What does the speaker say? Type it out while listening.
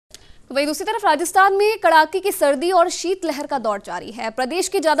तो वहीं दूसरी तरफ राजस्थान में कड़ाके की सर्दी और शीतलहर का दौर जारी है। प्रदेश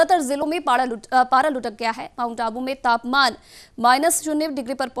के ज्यादातर जिलों में पारा लुढ़क गया है। माउंट आबू में तापमान -0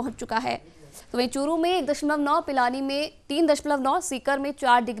 डिग्री पर पहुंच चुका है। तो वहीं चूरू में 1.9, पिलानी में 3.9, सीकर में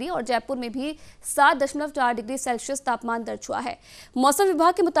 4 डिग्री और जयपुर में भी 7.4 डिग्री सेल्सियस तापमान दर्ज हुआ है। मौसम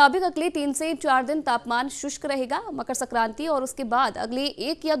विभाग के मुताबिक अगले 3 से 4 दिन तापमान शुष्क रहेगा। मकर संक्रांति और उसके बाद अगले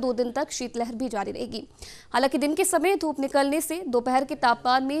 1 या 2 दिन तक शीतलहर भी जारी रहेगी। हालांकि दिन के समय धूप निकलने से दोपहर के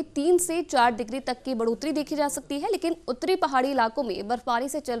तापमान में 3 से 4 डिग्री तक की बढ़ोतरी देखी जा सकती है, लेकिन उत्तरी पहाड़ी इलाकों में बर्फबारी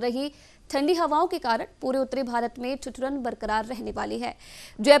से चल रही ठंडी हवाओं के कारण पूरे उत्तरी भारत में ठिठुरन बरकरार रहने वाली है।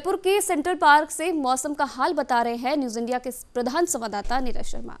 जयपुर के सेंट्रल पार्क से मौसम का हाल बता रहे हैं न्यूज इंडिया के प्रधान संवाददाता नीरज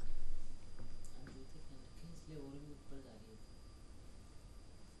शर्मा।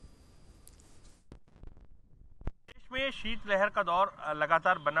 प्रदेश में शीतलहर का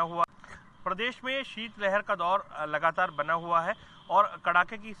दौर लगातार बना हुआ है और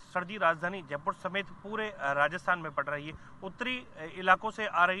कड़ाके की सर्दी राजधानी जयपुर समेत पूरे राजस्थान में पड़ रही है। उत्तरी इलाकों से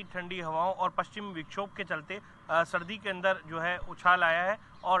आ रही ठंडी हवाओं और पश्चिमी विक्षोभ के चलते सर्दी के अंदर जो है उछाल आया है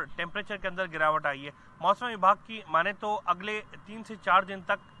और टेम्परेचर के अंदर गिरावट आई है। मौसम विभाग की माने तो अगले 3 से 4 दिन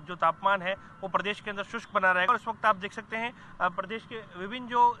तक जो तापमान है वो प्रदेश के अंदर शुष्क बना रहेगा। और इस वक्त आप देख सकते हैं प्रदेश के विभिन्न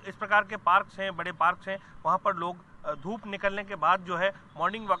जो इस प्रकार के पार्क्स हैं, बड़े पार्क्स हैं, वहाँ पर लोग धूप निकलने के बाद जो है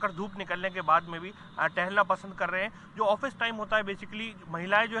मॉर्निंग वॉकर धूप निकलने के बाद में भी टहलना पसंद कर रहे हैं। जो ऑफिस टाइम होता है बेसिकली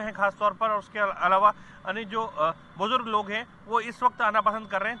महिलाएं जो हैं खास तौर पर, और उसके अलावा अन्य जो बुजुर्ग लोग हैं वो इस वक्त आना पसंद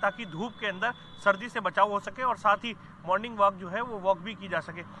कर रहे हैं ताकि धूप के अंदर सर्दी से बचाव हो सके और साथ ही मॉर्निंग वॉक जो है वो वॉक भी की जा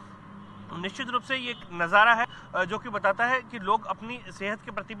सके। निश्चित रूप से ये एक नज़ारा है जो कि बताता है कि लोग अपनी सेहत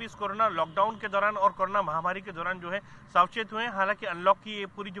के प्रति भी इस कोरोना लॉकडाउन के दौरान और कोरोना महामारी के दौरान जो है सावचेत हुए हैं। हालांकि अनलॉक की ये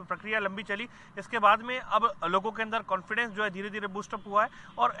पूरी जो प्रक्रिया लंबी चली, इसके बाद में अब लोगों के अंदर कॉन्फिडेंस जो है धीरे धीरे बूस्टअप हुआ है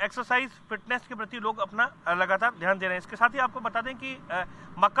और एक्सरसाइज फिटनेस के प्रति लोग अपना लगातार ध्यान दे रहे हैं। इसके साथ ही आपको बता दें कि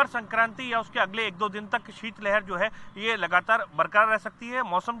मकर संक्रांति या उसके अगले 1-2 दिन तक शीतलहर जो है ये लगातार बरकरार रह सकती है।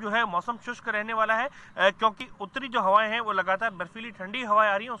 मौसम जो है मौसम शुष्क रहने वाला है क्योंकि उत्तरी जो हवाएं हैं वो लगातार बर्फीली ठंडी हवाएं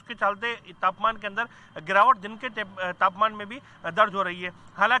आ रही हैं, उसके चलते तापमान के अंदर गिरावट दिन के तापमान में भी दर्ज हो रही है।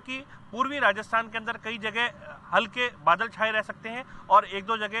 हालांकि पूर्वी राजस्थान के अंदर कई जगह हल्के बादल छाए रह सकते हैं और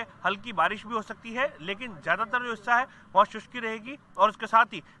 1-2 जगह हल्की बारिश भी हो सकती है, लेकिन ज़्यादातर जो हिस्सा है वहाँ शुष्की रहेगी। और इसके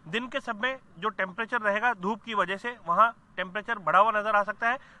साथ ही दिन के समय जो टेम्परेचर रहेगा धूप की वजह से वहाँ टेम्परेचर बढ़ा हुआ नजर आ सकता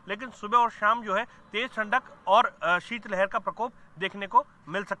है, लेकिन सुबह और शाम जो है तेज ठंडक और शीतलहर का प्रकोप देखने को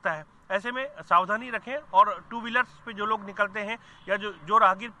मिल सकता है। ऐसे में सावधानी रखें और 2 व्हीलर्स पे जो लोग निकलते हैं या जो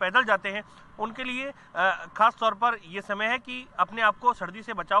राहगीर पैदल जाते हैं उनके लिए खास तौर पर ये समय है कि अपने आप को सर्दी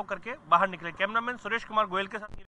से बचाव करके बाहर निकलें। कैमरामैन सुरेश कुमार गोयल के साथ